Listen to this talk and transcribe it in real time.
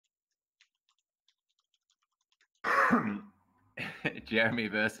Jeremy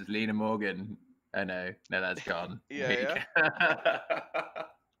versus Lena Morgan. Oh no, that's gone. Yeah.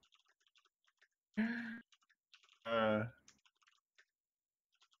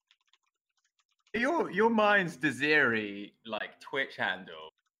 Your mine's Desiree like Twitch handle.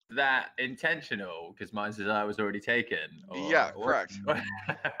 Is that intentional? Because mine's desire was already taken. Yeah, correct.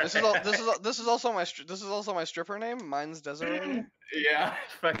 This is also my stripper name. Mine's Desiree. Yeah, I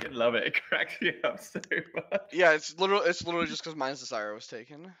fucking love it. It cracks me up so much. Yeah, it's literally just because mine's desire was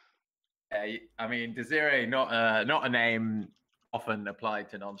taken. Yeah, I mean Desiree, not a name often applied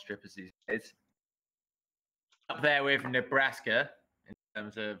to non-strippers these days. Up there with Nebraska in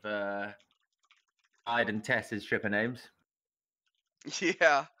terms of Hyde and Tess's stripper names.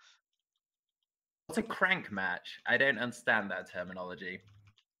 Yeah. What's a crank match? I don't understand that terminology.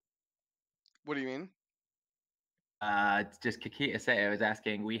 What do you mean? Just Kikita Sato is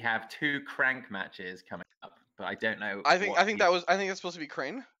asking. We have 2 crank matches coming up, but I don't know. I think that's supposed to be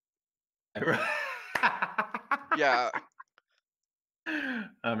Crane. Yeah.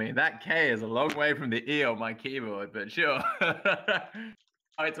 I mean, that K is a long way from the E on my keyboard, but sure.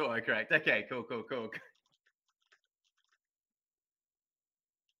 I thought I correct. Okay, cool.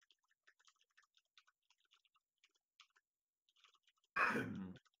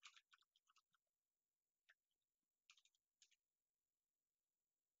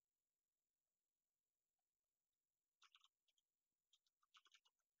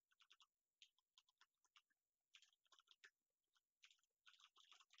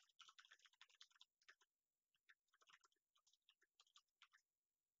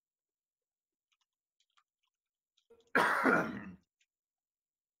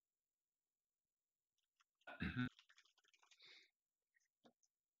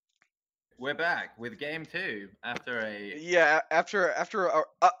 We're back with game 2 after a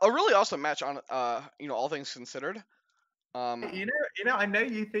really awesome match on all things considered. You know, I know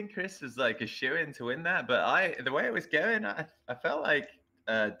you think Chris is like a shoo-in to win that, but the way it was going, I felt like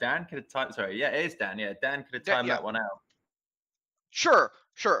Dan could have timed. Sorry, yeah, it is Dan. Yeah, Dan could have timed that one out. Sure.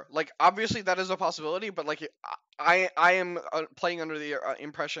 Like obviously that is a possibility, but like I am playing under the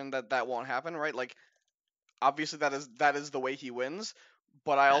impression that won't happen, right? Like obviously that is the way he wins,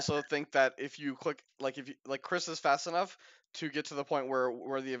 but I also think that if you click if Chris is fast enough to get to the point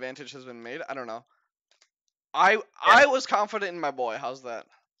where the advantage has been made, I don't know. I was confident in my boy. How's that?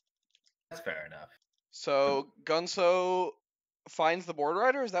 That's fair enough. So Gunso finds the board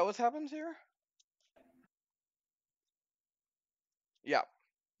rider. Is that what's happened here? Yeah,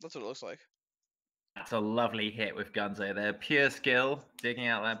 that's what it looks like. That's a lovely hit with Gunzo there. Pure skill, digging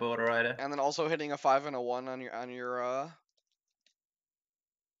out that border rider. And then also hitting a 5 and a 1 on your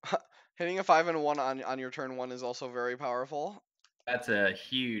hitting a 5 and a 1 on your turn 1 is also very powerful. That's a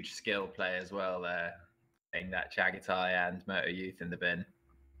huge skill play as well there. Putting that Chagatai and Motor Youth in the bin.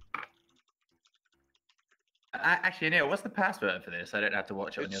 Actually, Neil, what's the password for this? I don't have to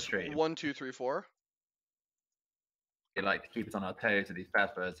watch it on your stream. 1 2 3 4. They like to keep us on our toes with these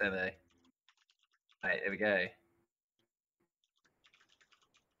passwords, don't they? Right, here we go.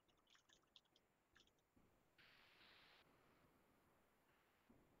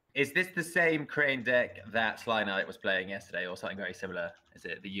 Is this the same Crane deck that Sly Knight was playing yesterday, or something very similar? Is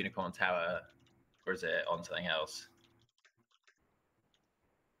it the Unicorn Tower, or is it on something else?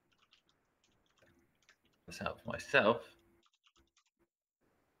 Myself.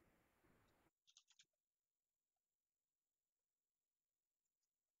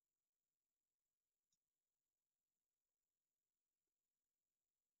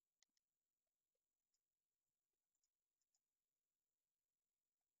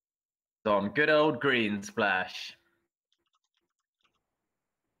 On good old green splash.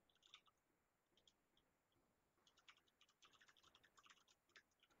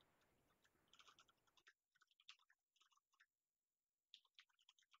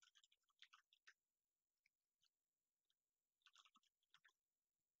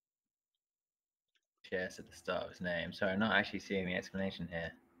 Yes, at the start of his name. Sorry, I'm not actually seeing the explanation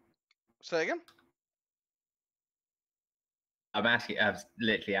here. Say again? I'm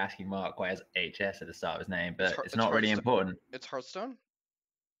literally asking Mark why has HS at the start of his name, but it's not really important. It's Hearthstone?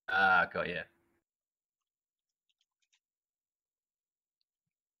 Got you.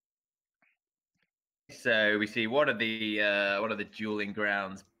 So we see one of the dueling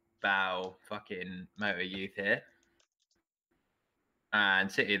grounds bow fucking Motor Youth here. And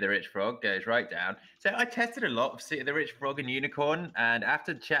City of the Rich Frog goes right down. So I tested a lot of City of the Rich Frog and Unicorn, and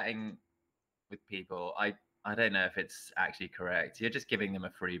after chatting with people, I don't know if it's actually correct. You're just giving them a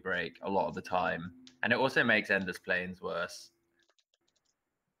free break a lot of the time. And it also makes Endless Plains worse.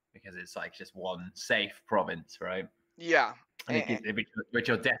 Because it's like just one safe province, right? Yeah. I think which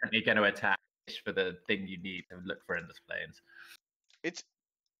you're definitely going to attack for the thing you need to look for endless planes. It's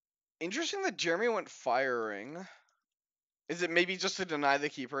interesting that Jeremy went firing. Is it maybe just to deny the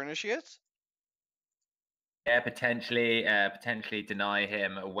keeper initiates? Yeah, potentially deny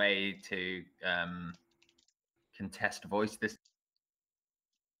him a way to contest voice this.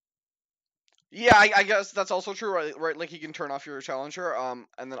 Yeah, I guess that's also true, right? Right, like he can turn off your challenger.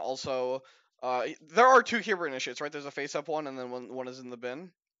 And then also, there are 2 keeper initiates, right? There's a face-up one, and then one is in the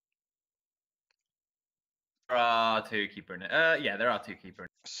bin. There are 2 keeper. Yeah, there are 2 keeper.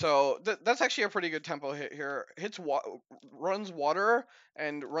 So that's actually a pretty good tempo hit here. Runs water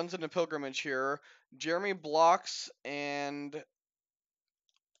and runs into pilgrimage here. Jeremy blocks, and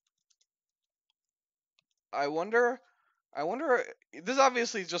I wonder. This is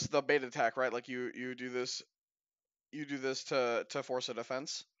obviously just the bait attack, right? Like you do this to force a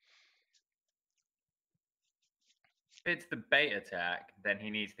defense. If it's the bait attack, then he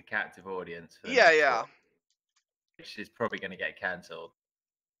needs the captive audience for the Yeah, next yeah. one, which is probably going to get cancelled.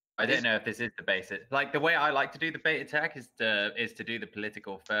 I don't know if this is the basic. Like the way I like to do the bait attack is to do the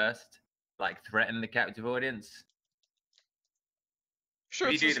political first, like threaten the captive audience. Sure,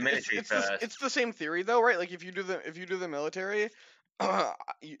 If you do the military first, it's the same theory though, right? Like if you do the military,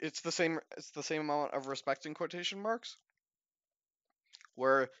 it's the same amount of respect in quotation marks,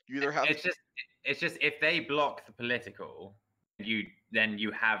 where you either have it's just if they block the political, then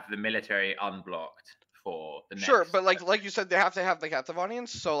you have the military unblocked for the sure, next. but like you said, they have to have the captive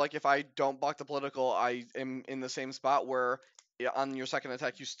audience. So like if I don't block the political, I am in the same spot where on your second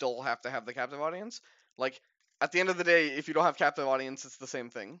attack you still have to have the captive audience. Like at the end of the day, if you don't have captive audience, it's the same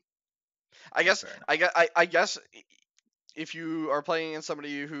thing. I guess I guess if you are playing against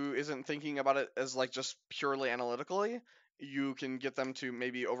somebody who isn't thinking about it as like just purely analytically, you can get them to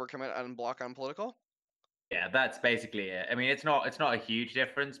maybe overcommit and block on political. Yeah, that's basically it. I mean, it's not a huge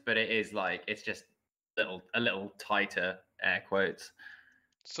difference, but it is like it's just a little tighter, air quotes.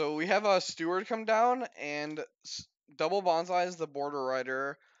 So we have a steward come down and double bonsais the border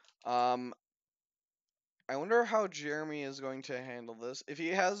rider. I wonder how Jeremy is going to handle this. If he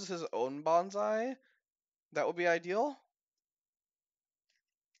has his own bonsai, that would be ideal.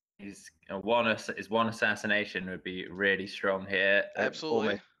 His one assassination would be really strong here.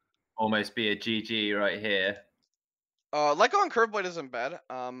 Absolutely. Almost be a GG right here. Let go on Curveblade isn't bad.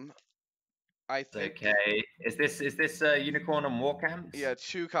 I think. Okay. Is this Unicorn and War Camps? Yeah,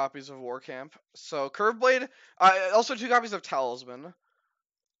 2 copies of War Camp. So Curveblade. Also 2 copies of Talisman.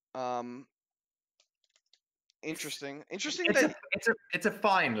 Interesting. It's a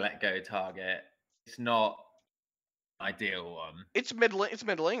fine let go target. It's not ideal one. It's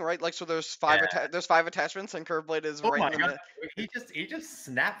middling, right? Like so, there's 5 there's 5 attachments, and Curveblade is right in the middle. He just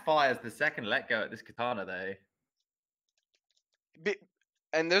snap fires the second let go at this katana though.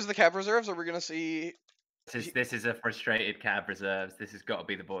 And there's the cab reserves. Are we gonna see? This is a frustrated cab reserves. This has got to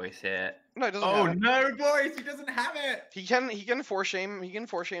be the voice here. No, it doesn't. Oh no, boys! He doesn't have it. He can force shame. He can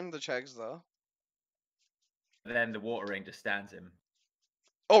force shame the Chegs though. Then the water ring just stands him.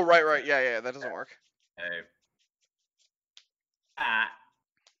 Oh right, yeah. That doesn't work. Oh.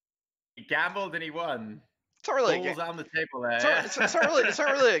 He gambled and he won. It's not really balls on the table there. It's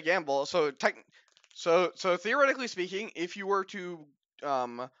not really a gamble. So theoretically speaking, if you were to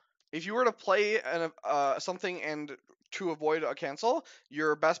play something and to avoid a cancel,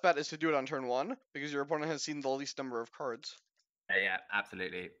 your best bet is to do it on turn 1 because your opponent has seen the least number of cards. Yeah,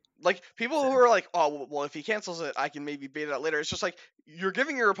 absolutely. Like people who are like, oh well, if he cancels it, I can maybe bait it out later. It's just like you're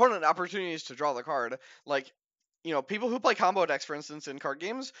giving your opponent opportunities to draw the card. Like, people who play combo decks, for instance, in card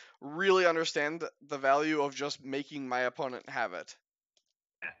games, really understand the value of just making my opponent have it.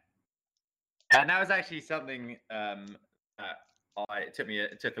 And that was actually something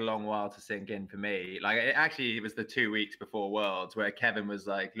it took a long while to sink in for me. Like it was the 2 weeks before Worlds where Kevin was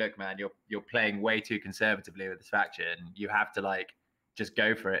like, "Look, man, you're playing way too conservatively with this faction. You have to like just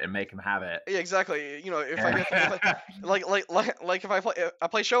go for it and make him have it." Yeah, exactly. If I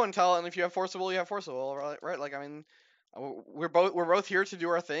play show and tell, and if you have forcible, you have forcible, right? Like I mean, we're both here to do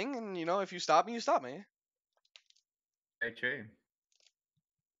our thing, and if you stop me, you stop me. Very true.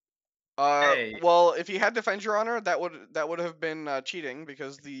 Well, if he had Defend Your Honor, that would have been cheating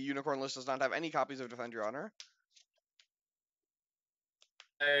because the Unicorn list does not have any copies of Defend Your Honor.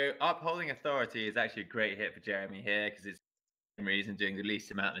 So upholding authority is actually a great hit for Jeremy here because it's the reason doing the least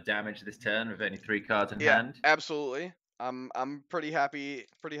amount of damage this turn with only 3 cards in hand. Absolutely. I'm pretty happy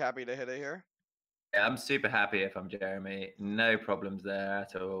to hit it here. Yeah, I'm super happy if I'm Jeremy. No problems there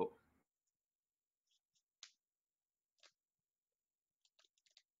at all.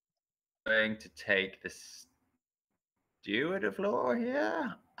 Going to take this Steward of Law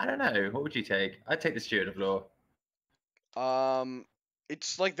here? I don't know. What would you take? I'd take the Steward of Law.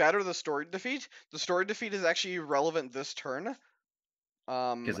 It's like that or the story defeat. The story defeat is actually relevant this turn.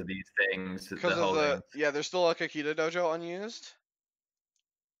 Because of these things, Because the of holdings. there's still a Kakita Dojo unused.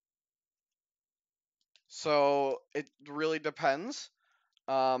 So it really depends.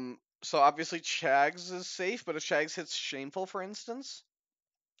 So obviously Chags is safe, but if Chags hits Shameful, for instance,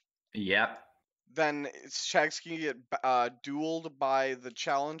 Yep. then Chags can get dueled by the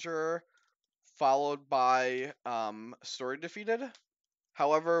challenger, followed by story defeated.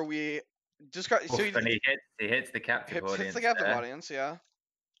 However, we discard. So And he hits the captive audience. hits the captive audience, yeah.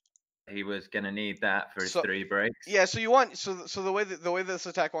 He was gonna need that for his So- 3 breaks. Yeah, so you want so the way this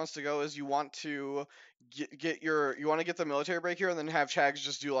attack wants to go is you want to get the military break here and then have Chags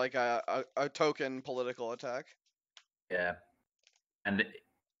just do like a token political attack. Yeah. And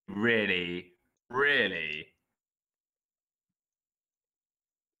really, really.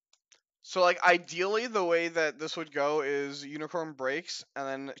 So like ideally the way that this would go is Unicorn breaks and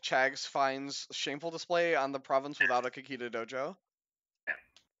then Chags finds Shameful Display on the province without a Kakita Dojo. Yeah,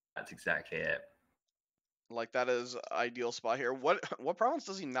 that's exactly it. Like that is ideal spot here. What province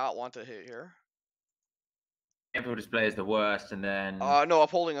does he not want to hit here? Shameful Display is the worst, and then No,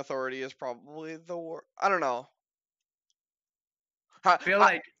 Upholding Authority is probably the worst. I don't know. I feel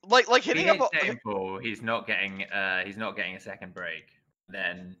like hitting he up. Shameful, he's not getting a second break.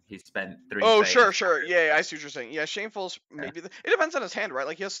 Then he spent 3. Oh, phases. sure. Yeah, I see what you're saying. Yeah, Shameful's maybe. It depends on his hand, right?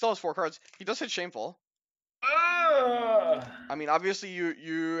 Like he still has 4 cards. He does hit Shameful. I mean, obviously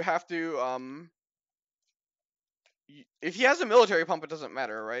you have to if he has a military pump, it doesn't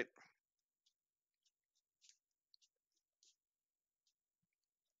matter, right?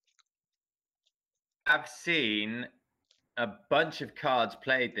 I've seen a bunch of cards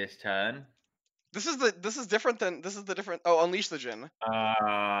played this turn. This is the different. Oh, Unleash the Djinn.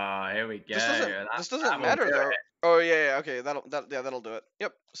 Here we go. This doesn't matter though. It. Oh yeah, okay, that'll do it.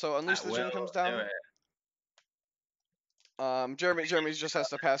 Yep. So Unleash the Djinn comes down. Jeremy's just has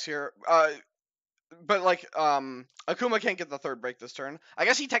to pass here. But like Akuma can't get the 3rd break this turn. I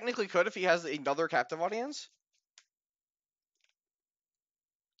guess he technically could if he has another captive audience.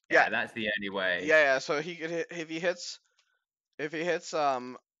 Yeah, that's the only way. Yeah. So he could hit if he hits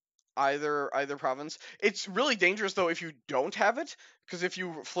either province. It's really dangerous though if you don't have it, because if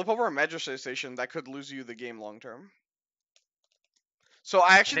you flip over a magistrate station, that could lose you the game long term. So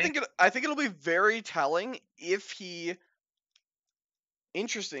I actually think it'll be very telling if he.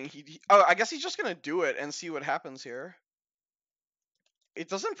 Interesting. I guess he's just gonna do it and see what happens here. It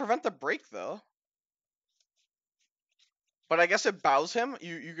doesn't prevent the break though. But I guess it bows him.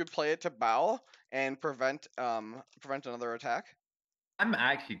 You could play it to bow and prevent another attack. I'm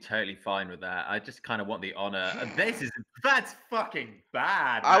actually totally fine with that. I just kind of want the honor. That's fucking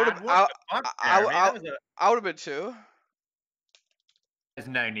bad. I would have been too. There's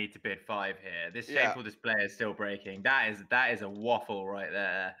no need to bid 5 here. This Shameful Display is still breaking. That is a waffle right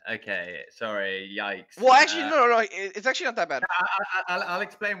there. Okay, sorry, yikes. Well, actually, no. It's actually not that bad. I'll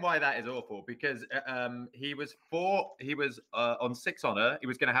explain why that is awful. Because he was on 6 honor. He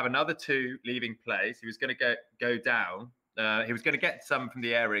was going to have another 2 leaving place. He was going to go down. He was going to get some from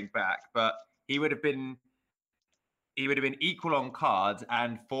the air ring back, but he would have been equal on cards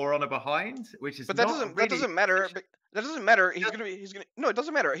and 4 honor behind, which is. But that doesn't matter. That doesn't matter. No, it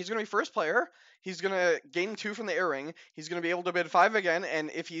doesn't matter. He's gonna be first player. He's gonna gain 2 from the air ring. He's gonna be able to bid 5 again,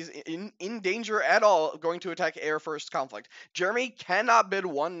 and if he's in danger at all, going to attack air first conflict. Jeremy cannot bid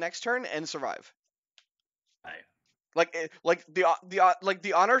 1 next turn and survive. Right. Like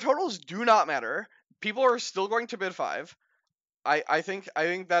the honor totals do not matter. People are still going to bid 5. I think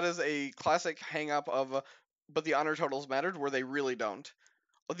that is a classic hang up of, but the honor totals mattered where they really don't.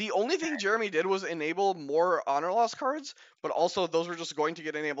 The only thing Jeremy did was enable more honor loss cards, but also those were just going to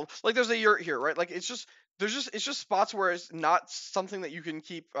get enabled. Like there's a yurt here, right? Like it's just spots where it's not something that you can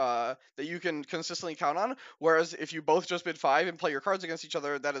keep that you can consistently count on. Whereas if you both just bid 5 and play your cards against each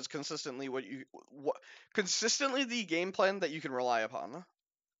other, that is consistently consistently the game plan that you can rely upon.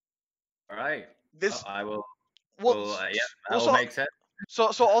 All right. This I will. yeah, that will make sense.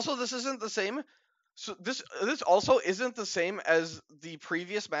 So also this isn't the same. So this also isn't the same as the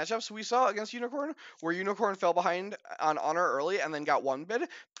previous matchups we saw against Unicorn, where Unicorn fell behind on honor early and then got 1 bid.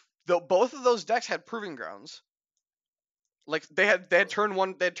 Though both of those decks had proving grounds. Like they had turn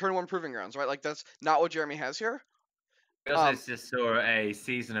 1 proving grounds, right? Like that's not what Jeremy has here. We also just saw a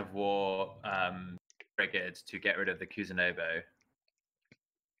Season of War triggered to get rid of the Kuzunobo.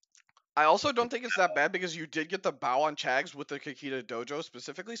 I also don't think it's that bad because you did get the bow on Chags with the Kakita Dojo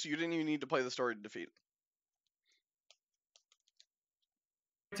specifically, so you didn't even need to play the story to defeat.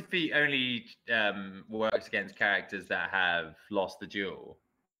 defeat only works against characters that have lost the duel.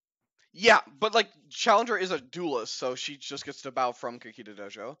 Yeah, but like Challenger is a duelist, so she just gets to bow from Kakita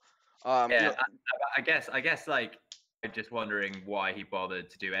Dojo. Yeah, You know, I guess like I'm just wondering why he bothered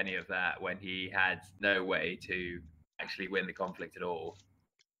to do any of that when he had no way to actually win the conflict at all.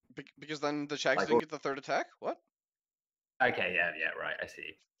 because then the Chags Like, didn't get the third attack. What? Okay, yeah, right. I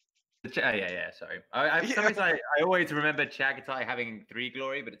see. Yeah. Sorry. For some reason, I always remember Chagatai having 3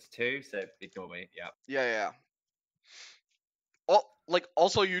 glory, but it's 2, so ignore me. Yeah. Yeah. Like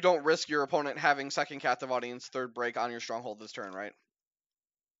also, you don't risk your opponent having second captive audience, third break on your stronghold this turn, right?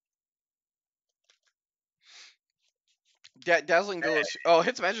 Dazzling Duelist. Oh,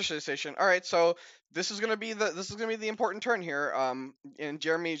 hits Magistrate Station. All right, so this is gonna be the important turn here. And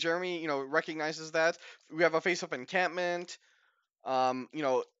Jeremy, you know, recognizes that we have a face-up encampment. You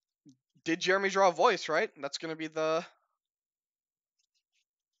know, did Jeremy draw a voice? Right. That's gonna be the.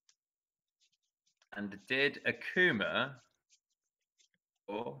 And did Akuma?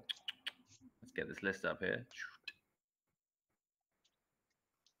 Oh, let's get this list up here.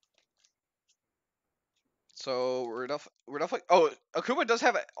 So we're definitely. Oh, Akuma does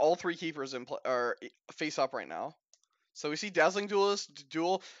have all 3 keepers in play or face up right now. So we see Dazzling Duelist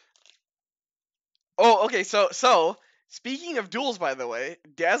duel. Oh, okay. So speaking of duels, by the way,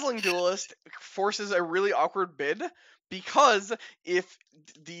 Dazzling Duelist forces a really awkward bid because if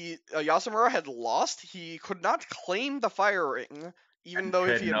the Yasumura had lost, he could not claim the fire ring, even though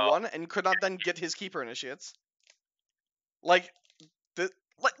if he had won, and could not then get his keeper initiates. Like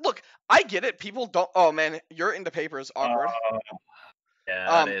look, I get it. People don't. Oh man, you're into papers. Awkward.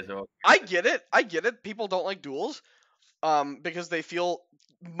 Yeah, that is awkward. I get it. People don't like duels, because they feel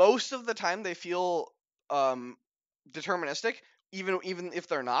most of the time they feel deterministic, even if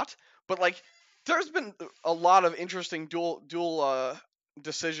they're not. But like, there's been a lot of interesting dual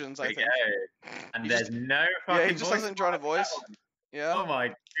decisions. I think. And there's no fucking. Yeah, he just hasn't drawn a voice. Yeah. Oh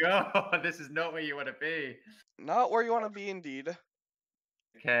my god, this is not where you want to be. Not where you want to be, indeed.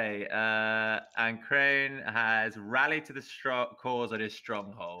 Okay, and Crane has rallied to the cause of his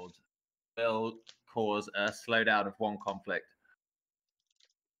stronghold. Will cause a slowdown of 1 conflict.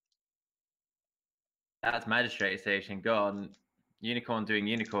 That's Magistrate Station gone. Unicorn doing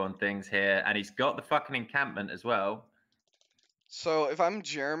unicorn things here, and he's got the fucking encampment as well. So if I'm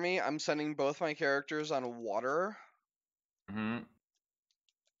Jeremy, I'm sending both my characters on water.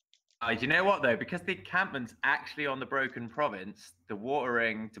 You know what though? Because the encampment's actually on the Broken Province, the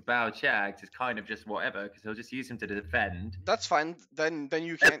watering to bow Chags is kind of just whatever, because he'll just use him to defend. That's fine. Then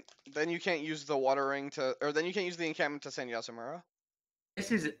you can't use the watering to, or then you can't use the encampment to send Yasumura.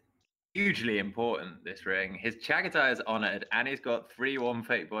 This is hugely important. This ring, his Chagatai is honored, and he's got 3 warm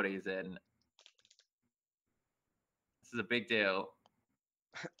fate bodies in. This is a big deal.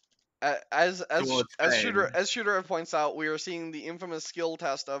 As Shooter points out, we are seeing the infamous skill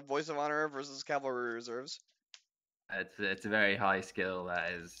test of Voice of Honor versus Cavalry Reserves. It's a very high skill.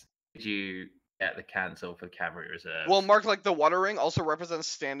 That is. Did you get the cancel for Cavalry Reserves? Well, Mark, like the water ring also represents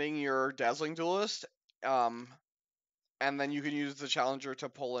standing your Dazzling Duelist, and then you can use the Challenger to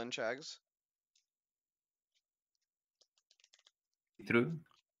pull in Chags. True.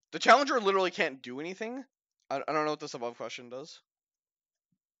 The Challenger literally can't do anything. I don't know what this above question does.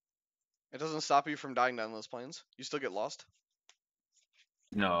 It doesn't stop you from dying down those planes. You still get lost.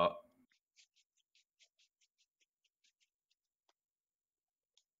 No.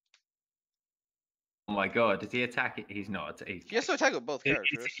 Oh my god, does he attack it? He's not. He has to attack with both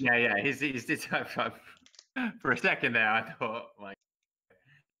characters. Yeah. He's for a second there, I thought, like.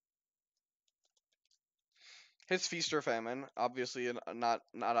 His Feast or Famine, obviously not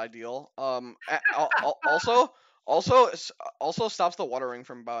ideal. Also stops the watering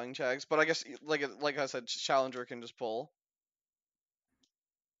from bowing Chags, but I guess like I said, Challenger can just pull.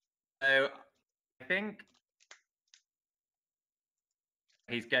 So I think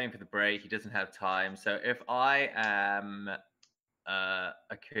he's going for the break. He doesn't have time. So if I am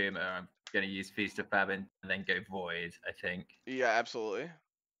Akuma, I'm going to use Feast of Famine and then go Void, I think. Yeah, absolutely.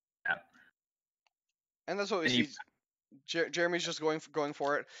 Yeah. And that's what we see. Jeremy's just going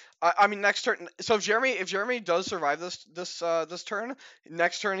for it. I mean, next turn. So if Jeremy does survive this turn,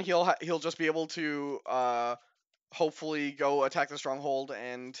 next turn he'll just be able to hopefully go attack the stronghold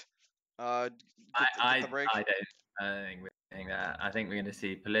and get the break. I don't think we're doing that. I think we're going to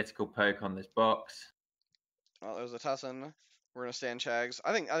see political poke on this box. Oh, there's a Tessin. We're gonna stand Chags.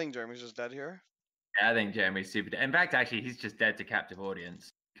 I think Jeremy's just dead here. Yeah, I think Jeremy's super dead. In fact, actually, he's just dead to captive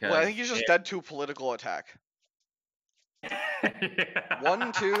audience. Well, I think he's just dead to political attack.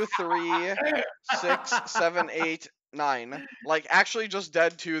 1, 2, 3, 6, 7, 8. 9. Like actually just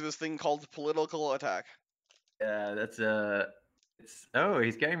dead to this thing called political attack. Yeah, that's it's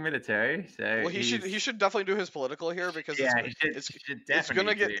he's going military, so Well, he should definitely do his political here because yeah, he should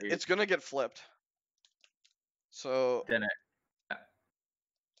definitely do. it's gonna get flipped. So Don't know.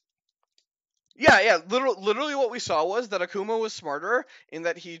 yeah. Literally, what we saw was that Akuma was smarter in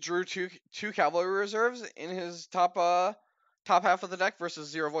that he drew two cavalry reserves in his top half of the deck versus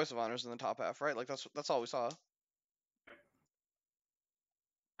 0 voice of honors in the top half, right? Like that's all we saw.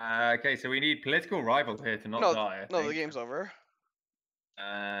 Okay, so we need political rival here to not No, die. I no, the think. game's over.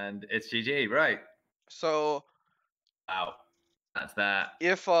 And it's GG, right? So Wow, that's that.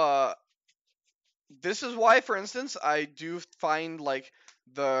 if this is why, for instance, I do find like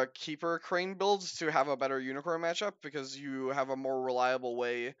the keeper crane builds to have a better unicorn matchup because you have a more reliable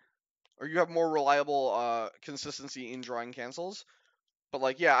way, or you have more reliable consistency in drawing cancels. But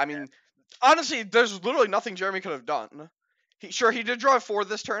like, yeah, I mean, honestly, there's literally nothing Jeremy could have done. He did draw 4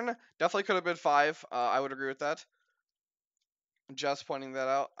 this turn. Definitely could have been 5. I would agree with that. Just pointing that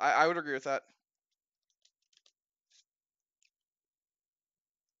out. I would agree with that.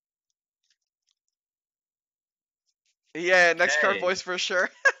 Yeah, next card Okay. voice for sure.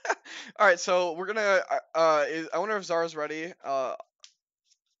 All right, so we're gonna. I wonder if Zara's ready. I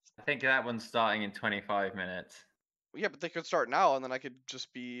think that one's starting in 25 minutes. Yeah, but they could start now, and then I could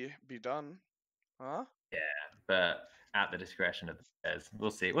just be done. Huh? Yeah, but at the discretion of the players.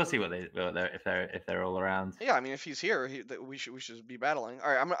 We'll see. We'll see what if they're all around. Yeah, I mean, if he's here, we should be battling.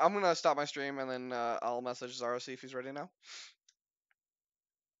 All right, I'm gonna stop my stream, and then I'll message Zara see if he's ready now.